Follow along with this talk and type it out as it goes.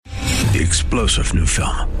The explosive new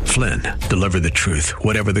film, Flynn, deliver the truth,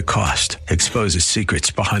 whatever the cost, exposes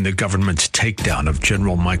secrets behind the government's takedown of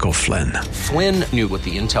General Michael Flynn. Flynn knew what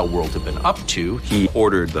the intel world had been up to. He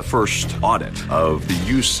ordered the first audit of the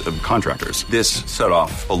use of contractors. This set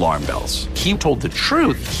off alarm bells. He told the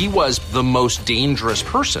truth. He was the most dangerous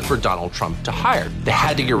person for Donald Trump to hire. They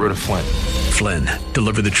had to get rid of Flynn. Flynn,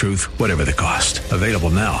 deliver the truth, whatever the cost. Available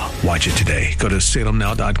now. Watch it today. Go to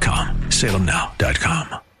salemnow.com.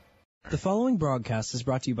 salemnow.com. The following broadcast is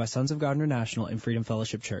brought to you by Sons of God International and Freedom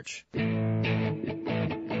Fellowship Church. Hello,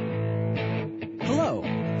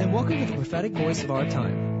 and welcome to the prophetic voice of our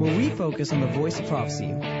time, where we focus on the voice of prophecy,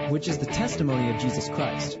 which is the testimony of Jesus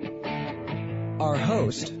Christ. Our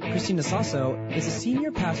host, Christina Sasso, is a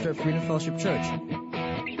senior pastor at Freedom Fellowship Church.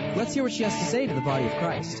 Let's hear what she has to say to the body of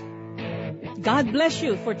Christ. God bless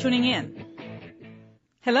you for tuning in.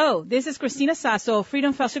 Hello, this is Christina Sasso of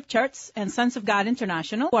Freedom Fellowship Church and Sons of God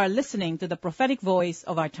International, who are listening to the prophetic voice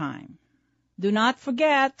of our time. Do not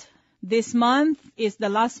forget, this month is the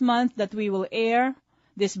last month that we will air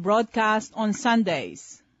this broadcast on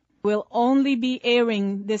Sundays. We'll only be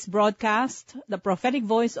airing this broadcast, the prophetic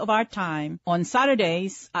voice of our time, on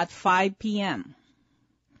Saturdays at 5 p.m.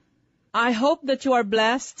 I hope that you are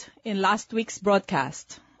blessed in last week's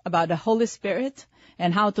broadcast about the Holy Spirit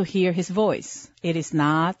and how to hear His voice. It is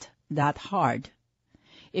not that hard.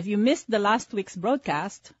 If you missed the last week's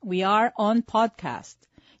broadcast, we are on podcast.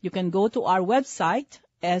 You can go to our website,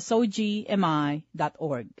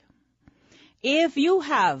 sogmi.org. If you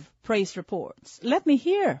have praise reports, let me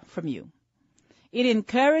hear from you. It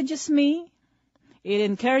encourages me. It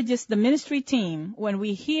encourages the ministry team when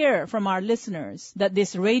we hear from our listeners that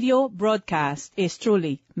this radio broadcast is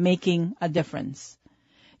truly making a difference.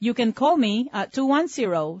 You can call me at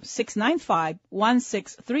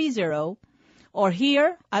 210-695-1630 or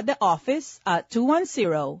here at the office at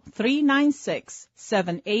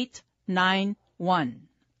 210-396-7891.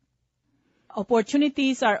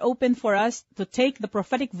 Opportunities are open for us to take the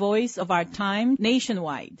prophetic voice of our time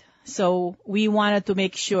nationwide. So we wanted to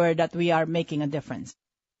make sure that we are making a difference.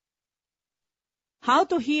 How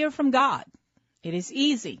to hear from God? It is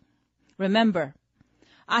easy. Remember,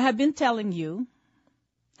 I have been telling you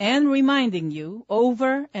and reminding you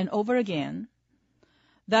over and over again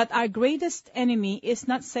that our greatest enemy is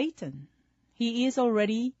not Satan. He is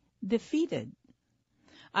already defeated.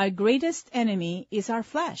 Our greatest enemy is our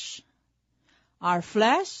flesh. Our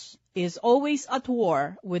flesh is always at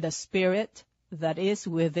war with the spirit that is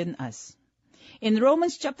within us. In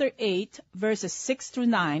Romans chapter 8, verses 6 through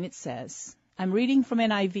 9, it says, I'm reading from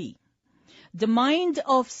NIV, the mind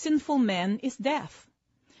of sinful men is death,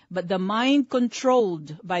 but the mind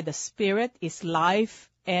controlled by the Spirit is life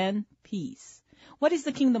and peace. What is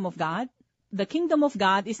the kingdom of God? The kingdom of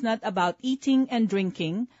God is not about eating and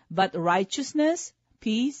drinking, but righteousness,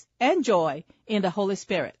 peace, and joy in the Holy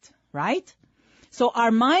Spirit, right? So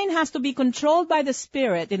our mind has to be controlled by the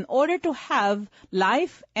Spirit in order to have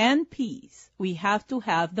life and peace. We have to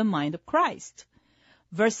have the mind of Christ.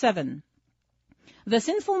 Verse 7. The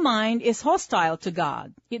sinful mind is hostile to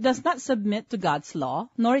God. It does not submit to God's law,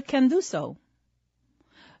 nor it can do so.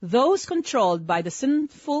 Those controlled by the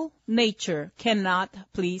sinful nature cannot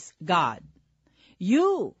please God.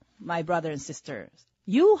 You, my brothers and sisters,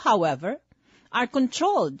 you, however, are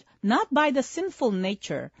controlled not by the sinful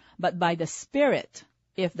nature, but by the Spirit,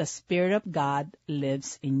 if the Spirit of God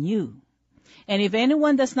lives in you. And if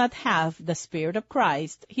anyone does not have the Spirit of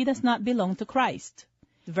Christ, he does not belong to Christ.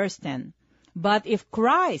 Verse 10. But if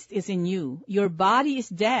Christ is in you, your body is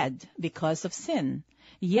dead because of sin,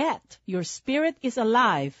 yet your spirit is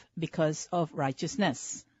alive because of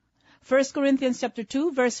righteousness. 1 Corinthians chapter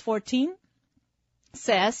 2, verse 14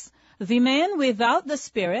 says, the man without the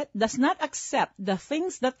Spirit does not accept the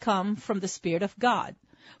things that come from the Spirit of God,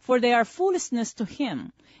 for they are foolishness to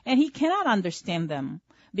him, and he cannot understand them,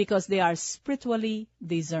 because they are spiritually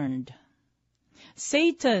discerned.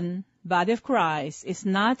 Satan, body of Christ, is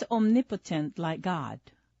not omnipotent like God.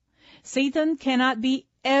 Satan cannot be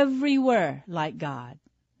everywhere like God.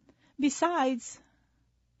 Besides,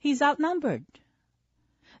 he's outnumbered.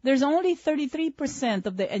 There's only 33%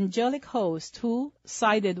 of the angelic host who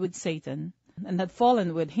sided with Satan and had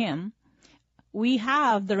fallen with him. We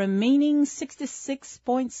have the remaining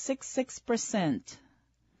 66.66%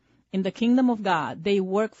 in the kingdom of God. They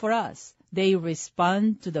work for us. They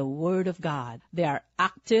respond to the Word of God. They are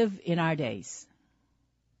active in our days.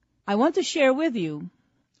 I want to share with you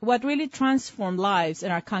what really transformed lives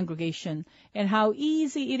in our congregation and how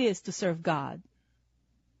easy it is to serve God.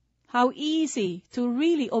 How easy to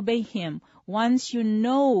really obey Him once you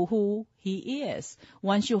know who He is,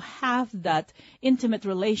 once you have that intimate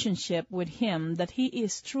relationship with Him, that He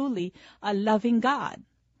is truly a loving God.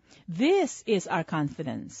 This is our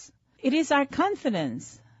confidence. It is our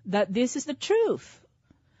confidence that this is the truth.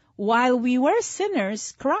 While we were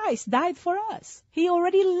sinners, Christ died for us. He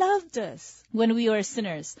already loved us when we were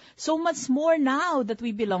sinners. So much more now that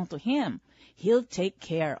we belong to Him. He'll take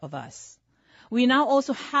care of us. We now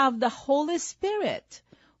also have the Holy Spirit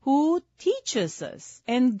who teaches us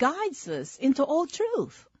and guides us into all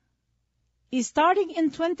truth. Starting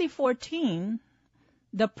in 2014,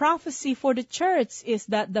 the prophecy for the church is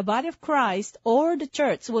that the body of Christ or the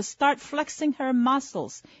church will start flexing her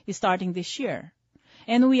muscles starting this year.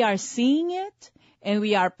 And we are seeing it, and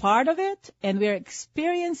we are part of it, and we are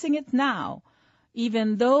experiencing it now,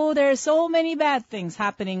 even though there are so many bad things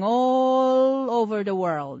happening all over the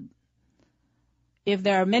world. If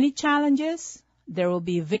there are many challenges, there will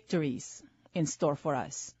be victories in store for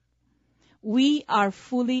us. We are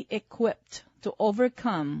fully equipped to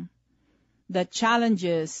overcome the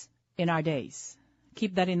challenges in our days.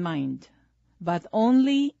 Keep that in mind. But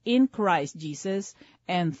only in Christ Jesus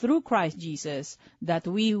and through Christ Jesus that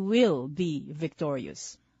we will be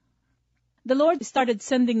victorious. The Lord started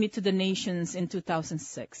sending me to the nations in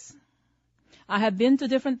 2006. I have been to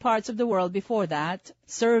different parts of the world before that,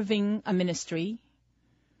 serving a ministry.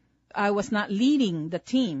 I was not leading the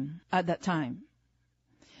team at that time.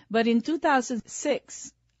 But in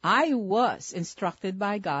 2006, I was instructed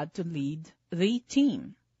by God to lead the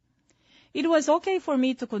team. It was okay for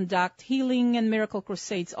me to conduct healing and miracle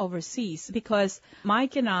crusades overseas because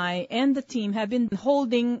Mike and I and the team have been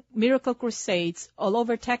holding miracle crusades all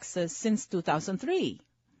over Texas since 2003.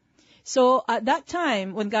 So at that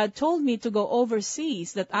time, when God told me to go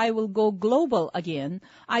overseas, that I will go global again,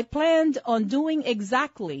 I planned on doing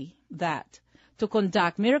exactly that, to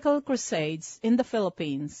conduct miracle crusades in the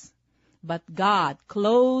Philippines. But God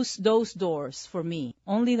closed those doors for me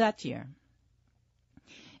only that year.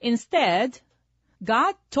 Instead,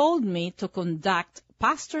 God told me to conduct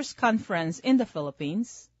pastors' conference in the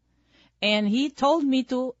Philippines, and He told me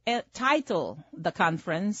to title the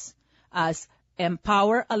conference as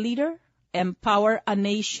Empower a Leader, Empower a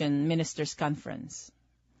Nation Ministers Conference.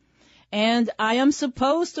 And I am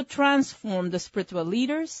supposed to transform the spiritual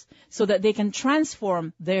leaders so that they can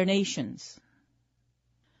transform their nations.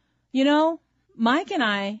 You know, Mike and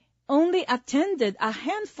I only attended a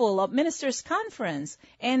handful of ministers' conference,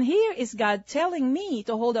 and here is God telling me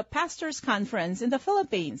to hold a pastors' conference in the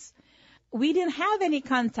Philippines. We didn't have any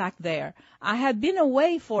contact there. I had been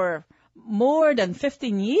away for more than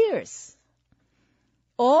 15 years.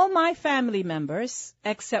 All my family members,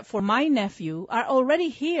 except for my nephew, are already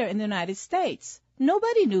here in the United States.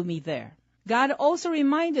 Nobody knew me there. God also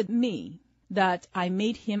reminded me that I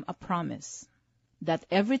made Him a promise, that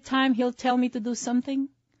every time He'll tell me to do something,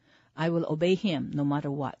 I will obey Him no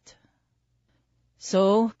matter what.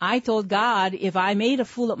 So I told God, if I made a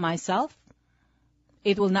fool of myself,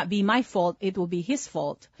 it will not be my fault, it will be His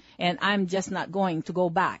fault, and I'm just not going to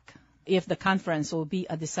go back if the conference will be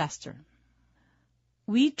a disaster.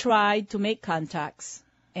 We tried to make contacts,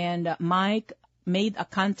 and Mike made a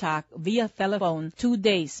contact via telephone 2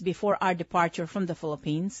 days before our departure from the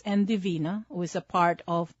Philippines, and Divina, who is a part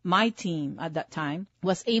of my team at that time,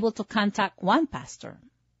 was able to contact one pastor.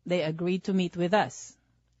 They agreed to meet with us.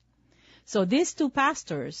 So these two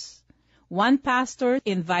pastors, one pastor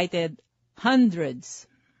invited hundreds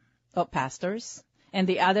of pastors, and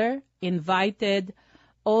the other invited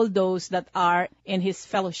all those that are in his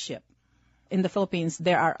fellowship. In the Philippines,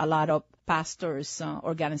 there are a lot of pastors'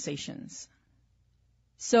 organizations.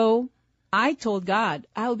 So I told God,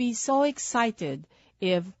 I'll be so excited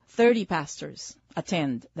if 30 pastors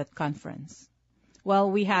attend that conference.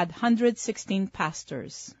 Well, we had 116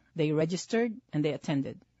 pastors. They registered and they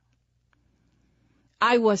attended.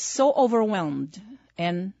 I was so overwhelmed,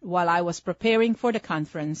 and while I was preparing for the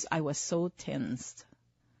conference, I was so tensed.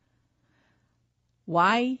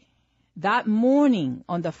 Why? That morning,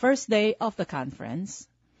 on the first day of the conference,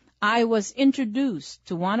 I was introduced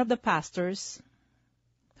to one of the pastors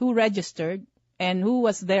who registered and who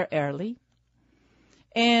was there early.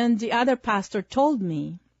 And the other pastor told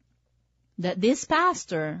me that this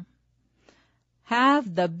pastor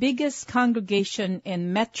have the biggest congregation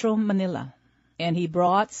in Metro Manila, and he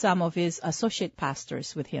brought some of his associate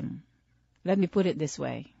pastors with him. Let me put it this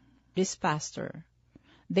way. This pastor,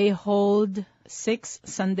 they hold 6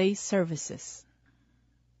 Sunday services.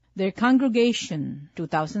 Their congregation,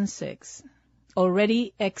 2006,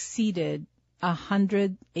 already exceeded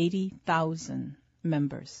 180,000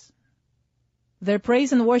 members. Their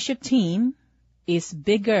praise and worship team is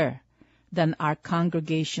bigger than our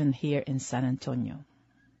congregation here in San Antonio.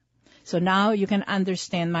 So now you can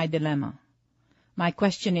understand my dilemma. My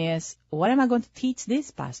question is, what am I going to teach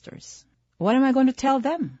these pastors? What am I going to tell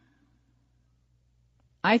them?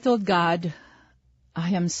 I told God, I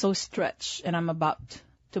am so stretched and I'm about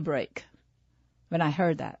to break when I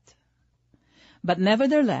heard that. But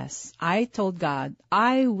nevertheless, I told God,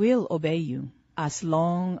 I will obey you as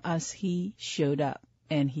long as He showed up,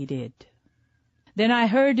 and He did. Then I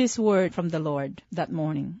heard this word from the Lord that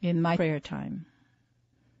morning in my prayer time.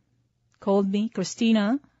 Called me,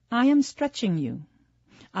 Christina, I am stretching you.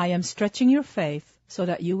 I am stretching your faith so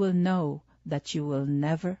that you will know that you will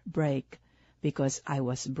never break because I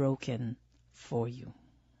was broken for you.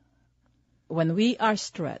 When we are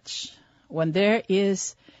stretched, when there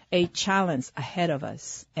is a challenge ahead of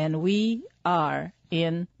us and we are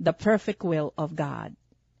in the perfect will of God,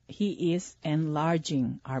 He is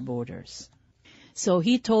enlarging our borders. So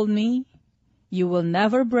He told me, you will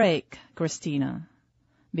never break, Christina,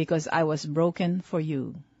 because I was broken for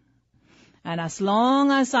you. And as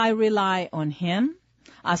long as I rely on Him,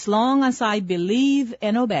 as long as I believe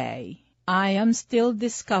and obey, I am still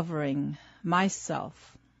discovering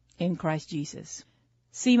myself in Christ Jesus.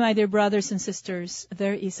 See, my dear brothers and sisters,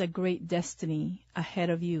 there is a great destiny ahead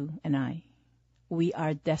of you and I. We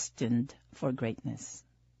are destined for greatness,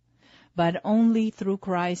 but only through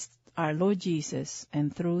Christ our Lord Jesus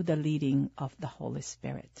and through the leading of the Holy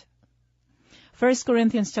Spirit. 1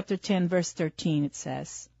 Corinthians chapter 10, verse 13, it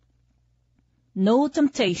says, no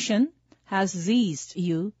temptation has seized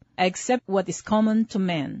you except what is common to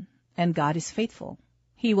men, and God is faithful.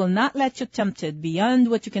 He will not let you tempted beyond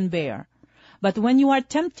what you can bear. But when you are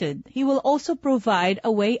tempted, He will also provide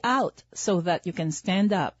a way out so that you can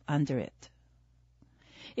stand up under it.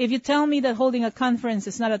 If you tell me that holding a conference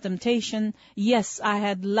is not a temptation, yes, I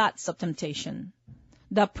had lots of temptation.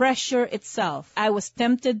 The pressure itself, I was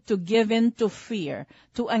tempted to give in to fear,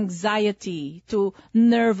 to anxiety, to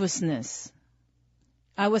nervousness.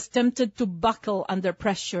 I was tempted to buckle under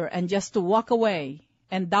pressure and just to walk away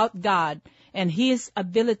and doubt God and His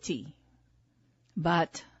ability.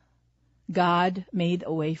 But God made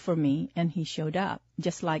a way for me and He showed up,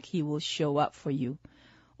 just like He will show up for you.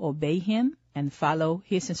 Obey Him and follow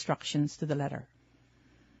His instructions to the letter.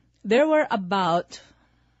 There were about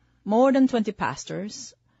more than 20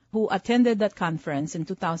 pastors who attended that conference in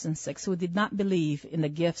 2006 who did not believe in the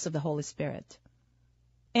gifts of the Holy Spirit.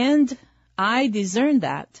 And I discerned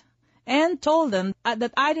that and told them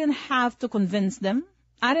that I didn't have to convince them.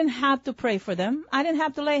 I didn't have to pray for them. I didn't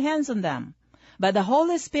have to lay hands on them. But the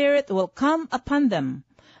Holy Spirit will come upon them,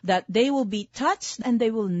 that they will be touched and they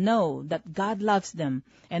will know that God loves them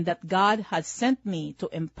and that God has sent me to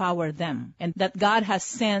empower them and that God has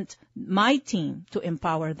sent my team to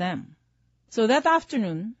empower them. So that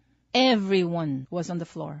afternoon, everyone was on the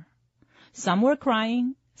floor. Some were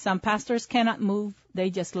crying. Some pastors cannot move. They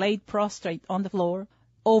just laid prostrate on the floor,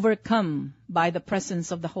 overcome by the presence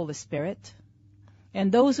of the Holy Spirit.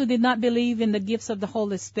 And those who did not believe in the gifts of the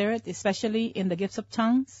Holy Spirit, especially in the gifts of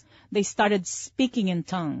tongues, they started speaking in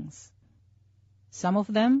tongues. Some of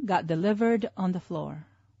them got delivered on the floor.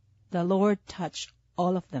 The Lord touched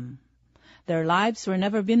all of them. Their lives were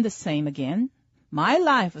never been the same again. My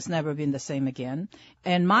life was never been the same again.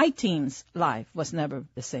 And my team's life was never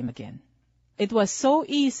the same again. It was so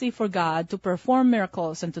easy for God to perform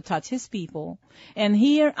miracles and to touch His people. And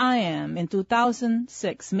here I am in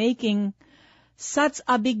 2006 making such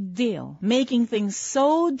a big deal, making things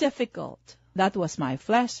so difficult. That was my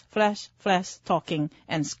flesh talking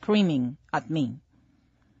and screaming at me.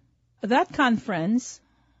 That conference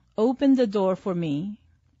opened the door for me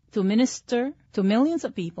to minister to millions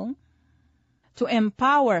of people, to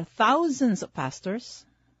empower thousands of pastors,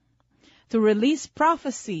 to release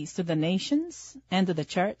prophecies to the nations and to the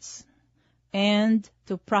church, and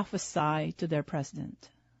to prophesy to their president.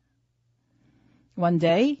 One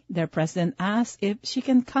day, their president asked if she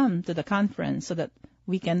can come to the conference so that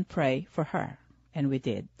we can pray for her. And we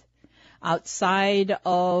did. Outside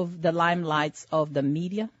of the limelights of the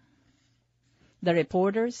media, the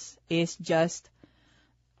reporters, is just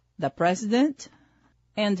the president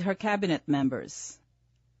and her cabinet members.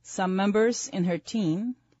 Some members in her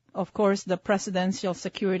team, of course, the Presidential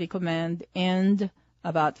Security Command, and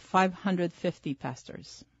about 550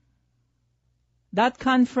 pastors. That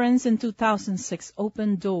conference in 2006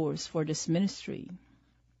 opened doors for this ministry.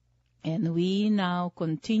 And we now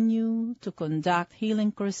continue to conduct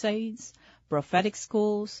healing crusades, prophetic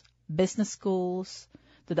schools, business schools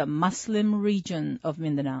to the Muslim region of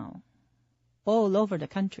Mindanao, all over the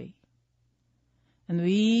country. And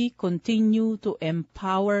we continue to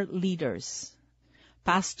empower leaders,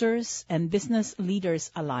 pastors and business leaders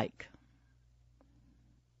alike.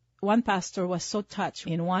 One pastor was so touched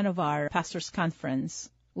in one of our pastors' conference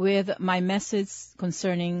with my message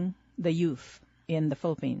concerning the youth in the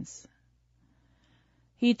Philippines.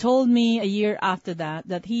 He told me a year after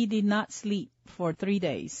that he did not sleep for 3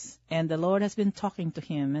 days, and the Lord has been talking to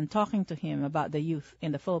him about the youth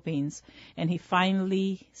in the Philippines, and he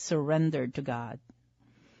finally surrendered to God.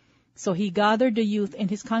 So he gathered the youth in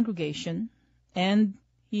his congregation, and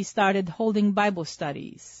he started holding Bible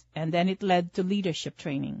studies, and then it led to leadership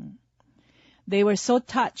training. They were so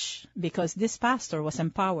touched because this pastor was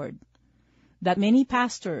empowered that many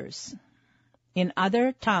pastors in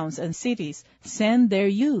other towns and cities send their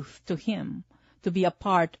youth to him to be a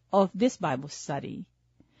part of this Bible study.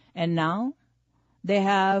 And now they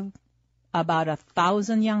have about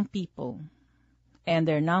 1,000 young people, and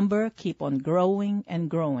their number keep on growing and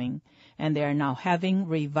growing, and they are now having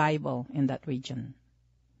revival in that region.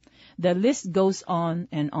 The list goes on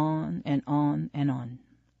and on and on and on.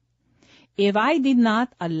 If I did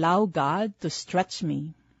not allow God to stretch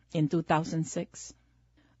me in 2006,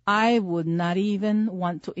 I would not even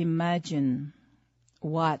want to imagine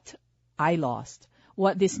what I lost,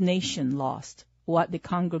 what this nation lost, what the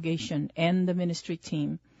congregation and the ministry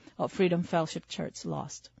team of Freedom Fellowship Church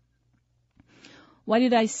lost. What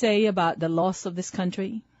did I say about the loss of this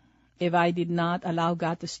country if I did not allow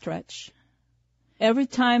God to stretch? Every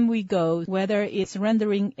time we go, whether it's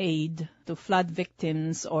rendering aid to flood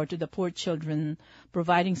victims or to the poor children,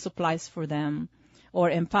 providing supplies for them, or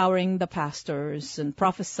empowering the pastors and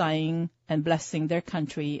prophesying and blessing their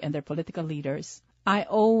country and their political leaders, I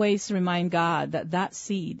always remind God that that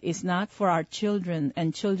seed is not for our children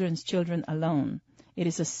and children's children alone. It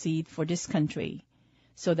is a seed for this country,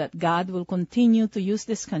 so that God will continue to use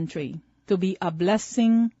this country to be a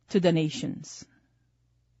blessing to the nations.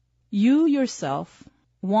 You yourself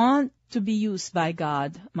want to be used by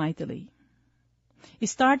God mightily. You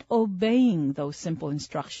start obeying those simple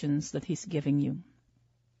instructions that He's giving you,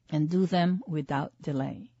 and do them without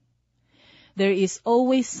delay. There is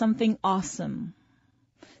always something awesome,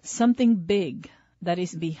 something big that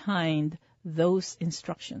is behind those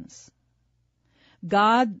instructions.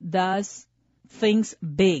 God does things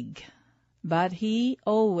big, but He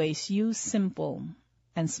always uses simple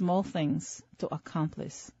and small things to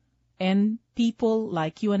accomplish. And people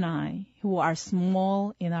like you and I, who are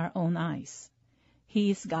small in our own eyes, He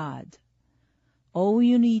is God. All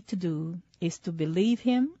you need to do is to believe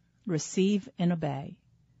Him, receive, and obey.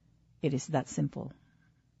 It is that simple.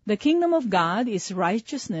 The kingdom of God is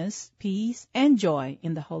righteousness, peace, and joy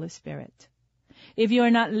in the Holy Spirit. If you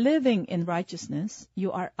are not living in righteousness,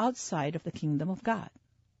 you are outside of the kingdom of God.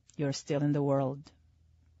 You are still in the world.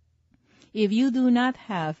 If you do not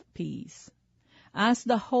have peace, ask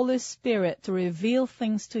the Holy Spirit to reveal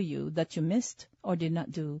things to you that you missed or did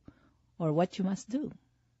not do, or what you must do.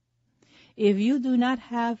 If you do not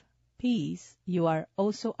have peace, you are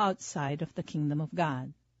also outside of the kingdom of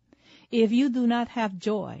God. If you do not have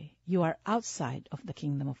joy, you are outside of the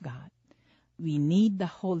kingdom of God. We need the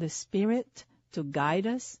Holy Spirit to guide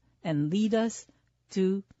us and lead us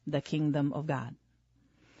to the kingdom of God.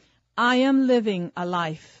 I am living a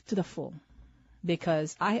life to the full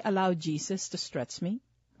because I allow Jesus to stretch me.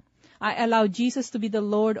 I allow Jesus to be the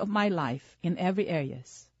Lord of my life in every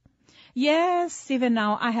areas. Yes, even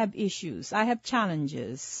now I have issues, I have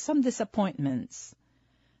challenges, some disappointments,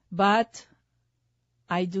 but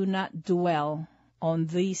I do not dwell on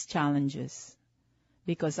these challenges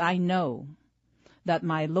because I know that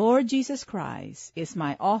my Lord Jesus Christ is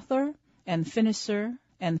my author and finisher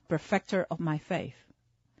and perfecter of my faith.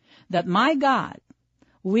 That my God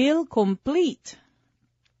will complete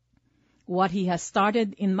what He has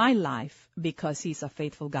started in my life because He's a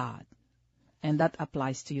faithful God. And that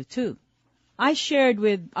applies to you too. I shared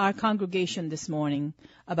with our congregation this morning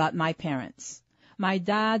about my parents. My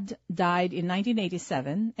dad died in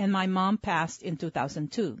 1987 and my mom passed in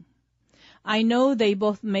 2002. I know they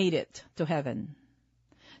both made it to heaven.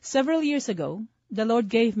 Several years ago, the Lord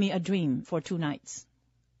gave me a dream for 2 nights.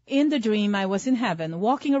 In the dream, I was in heaven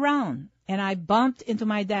walking around, and I bumped into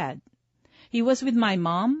my dad. He was with my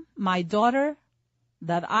mom, my daughter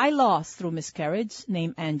that I lost through miscarriage,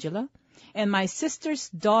 named Angela, and my sister's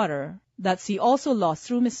daughter that she also lost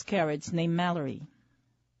through miscarriage, named Mallory.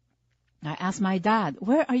 I asked my dad,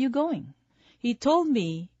 "Where are you going?" He told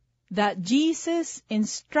me that Jesus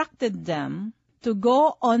instructed them to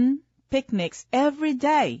go on picnics every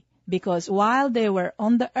day because while they were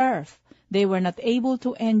on the earth, they were not able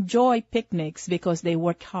to enjoy picnics because they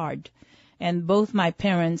worked hard. And both my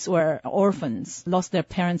parents were orphans, lost their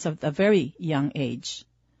parents at a very young age.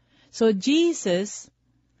 So Jesus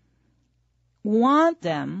wants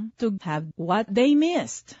them to have what they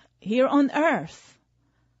missed here on earth.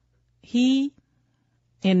 He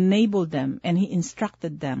enabled them and He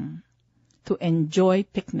instructed them to enjoy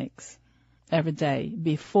picnics every day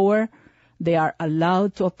before they are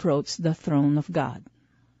allowed to approach the throne of God.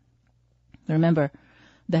 Remember,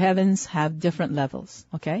 the heavens have different levels,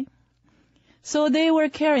 okay? So they were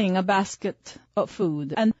carrying a basket of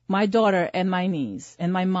food, and my daughter and my niece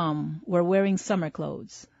and my mom were wearing summer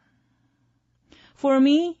clothes. For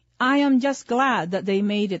me, I am just glad that they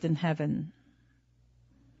made it in heaven.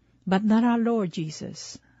 But not our Lord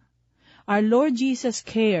Jesus. Our Lord Jesus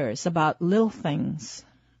cares about little things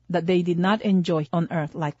that they did not enjoy on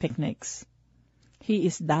earth like picnics. He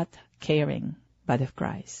is that caring body of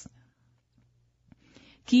Christ.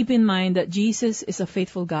 Keep in mind that Jesus is a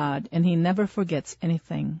faithful God and He never forgets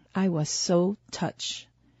anything. I was so touched.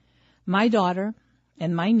 My daughter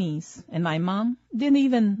and my niece and my mom didn't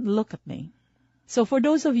even look at me. So for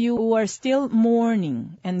those of you who are still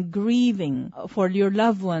mourning and grieving for your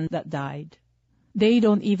loved one that died, they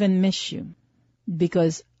don't even miss you,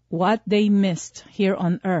 because what they missed here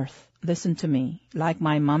on earth, listen to me, like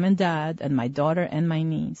my mom and dad and my daughter and my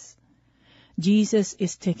niece, Jesus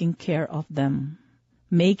is taking care of them,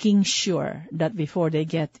 making sure that before they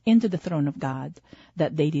get into the throne of God,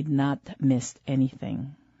 that they did not miss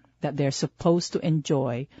anything that they're supposed to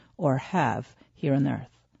enjoy or have here on earth.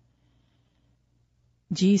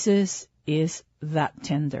 Jesus is that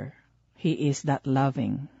tender. He is that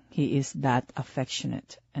loving. He is that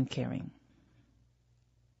affectionate and caring.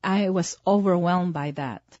 I was overwhelmed by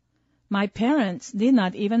that. My parents did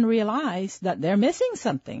not even realize that they're missing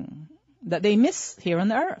something that they miss here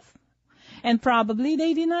on earth. And probably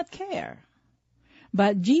they did not care.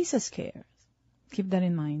 But Jesus cares. Keep that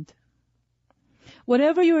in mind.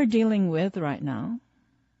 Whatever you are dealing with right now,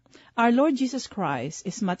 our Lord Jesus Christ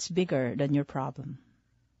is much bigger than your problem.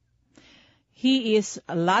 He is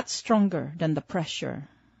a lot stronger than the pressure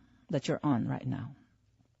that you're on right now.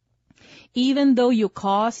 Even though you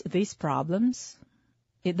cause these problems,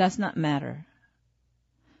 it does not matter.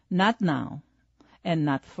 Not now, and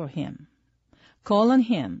not for Him. Call on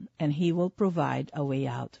Him, and He will provide a way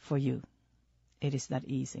out for you. It is that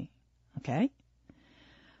easy. Okay?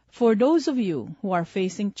 For those of you who are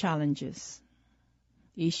facing challenges,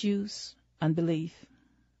 issues, unbelief,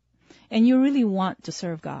 and you really want to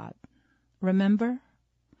serve God, remember,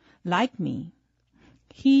 like me,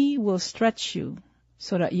 He will stretch you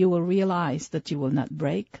so that you will realize that you will not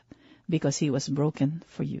break, because He was broken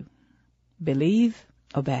for you. Believe,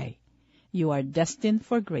 obey. You are destined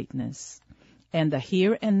for greatness. And the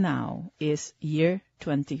here and now is year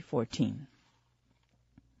 2014.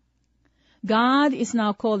 God is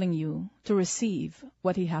now calling you to receive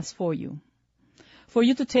what He has for you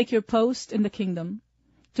to take your post in the kingdom,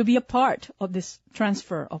 to be a part of this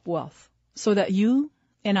transfer of wealth, so that you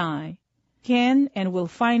and I can and will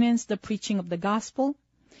finance the preaching of the gospel,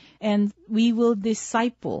 and we will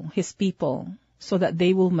disciple His people so that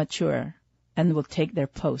they will mature and will take their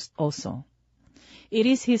post also. It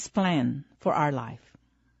is His plan for our life.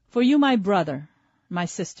 For you, my brother, my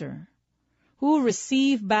sister, who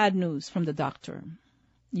receive bad news from the doctor,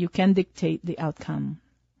 you can dictate the outcome.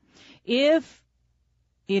 If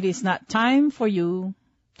it is not time for you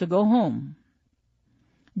to go home,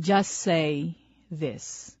 just say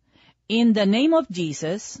this: in the name of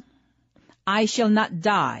Jesus, I shall not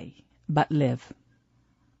die, but live.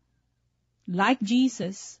 Like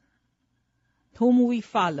Jesus, whom we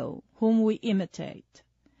follow, whom we imitate,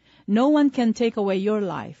 no one can take away your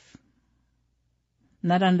life,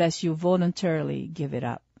 not unless you voluntarily give it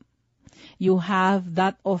up. You have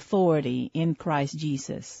that authority in Christ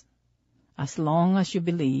Jesus, as long as you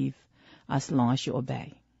believe, as long as you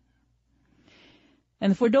obey.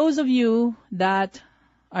 And for those of you that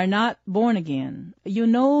are not born again, you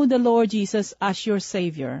know the Lord Jesus as your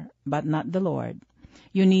Savior, but not the Lord.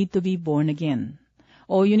 You need to be born again.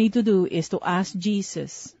 All you need to do is to ask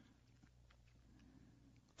Jesus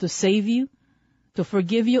to save you, to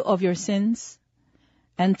forgive you of your sins,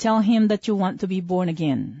 and tell Him that you want to be born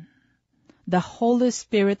again. The Holy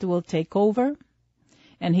Spirit will take over,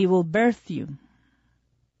 and He will birth you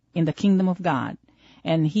in the kingdom of God,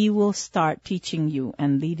 and He will start teaching you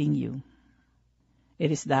and leading you.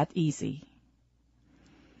 It is that easy.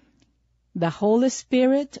 The Holy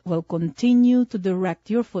Spirit will continue to direct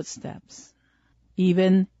your footsteps,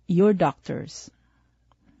 even your doctors,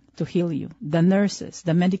 to heal you, the nurses,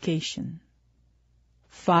 the medication.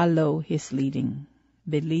 Follow His leading.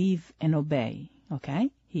 Believe and obey, okay?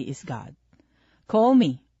 He is God. Call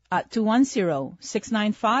me at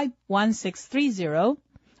 210-695-1630,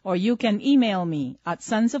 or you can email me at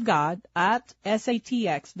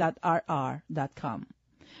sonsofgod@satx.rr.com.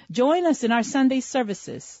 Join us in our Sunday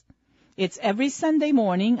services. It's every Sunday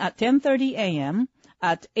morning at 10:30 a.m.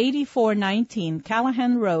 at 8419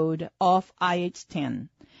 Callahan Road off IH-10,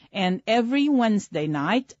 and every Wednesday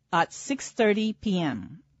night at 6:30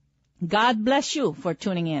 p.m. God bless you for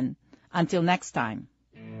tuning in. Until next time.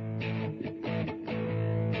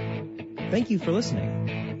 Thank you for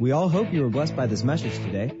listening. We all hope you were blessed by this message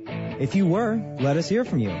today. If you were, let us hear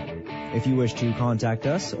from you. If you wish to contact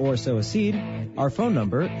us or sow a seed, our phone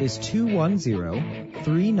number is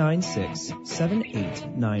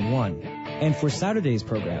 210-396-7891. And for Saturday's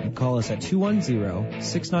program, call us at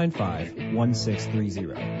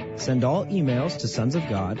 210-695-1630. Send all emails to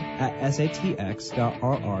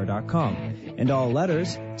sonsofgod@satx.rr.com and all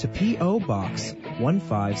letters to P.O. Box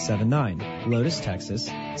 1579, Lotus, Texas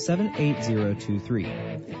 78023.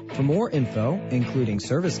 For more info, including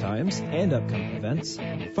service times and upcoming events,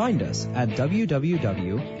 find us at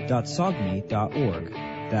www.sogmi.org.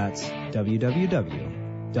 That's www.sogmi.org.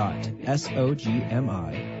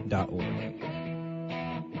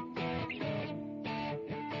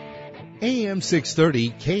 AM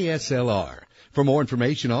 630 KSLR. For more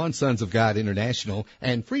information on Sons of God International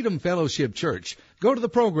and Freedom Fellowship Church, go to the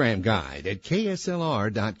program guide at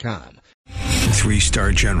kslr.com.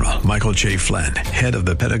 3-star General Michael J. Flynn, head of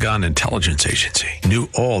the Pentagon Intelligence Agency, knew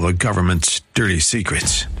all the government's dirty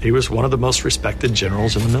secrets. He was one of the most respected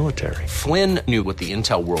generals in the military. Flynn knew what the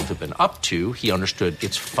intel world had been up to. He understood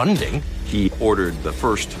its funding. He ordered the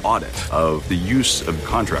first audit of the use of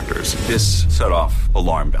contractors. This set off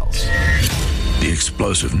alarm bells. The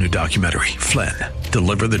explosive new documentary, Flynn,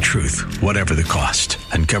 Deliver the Truth, Whatever the Cost,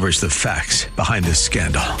 uncovers the facts behind this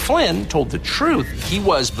scandal. Flynn told the truth. He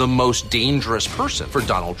was the most dangerous person for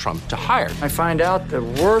Donald Trump to hire. I find out the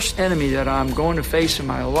worst enemy that I'm going to face in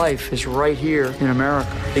my life is right here in America.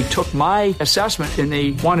 They took my assessment and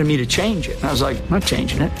they wanted me to change it. And I was like, I'm not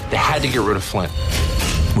changing it. They had to get rid of Flynn.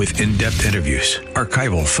 With in-depth interviews,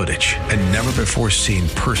 archival footage, and never-before-seen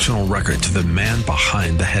personal records of the man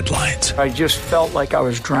behind the headlines. I just felt like I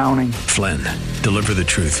was drowning. Flynn, Deliver the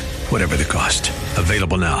Truth, Whatever the Cost.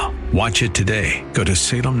 Available now. Watch it today. Go to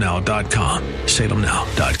salemnow.com.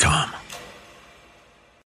 salemnow.com.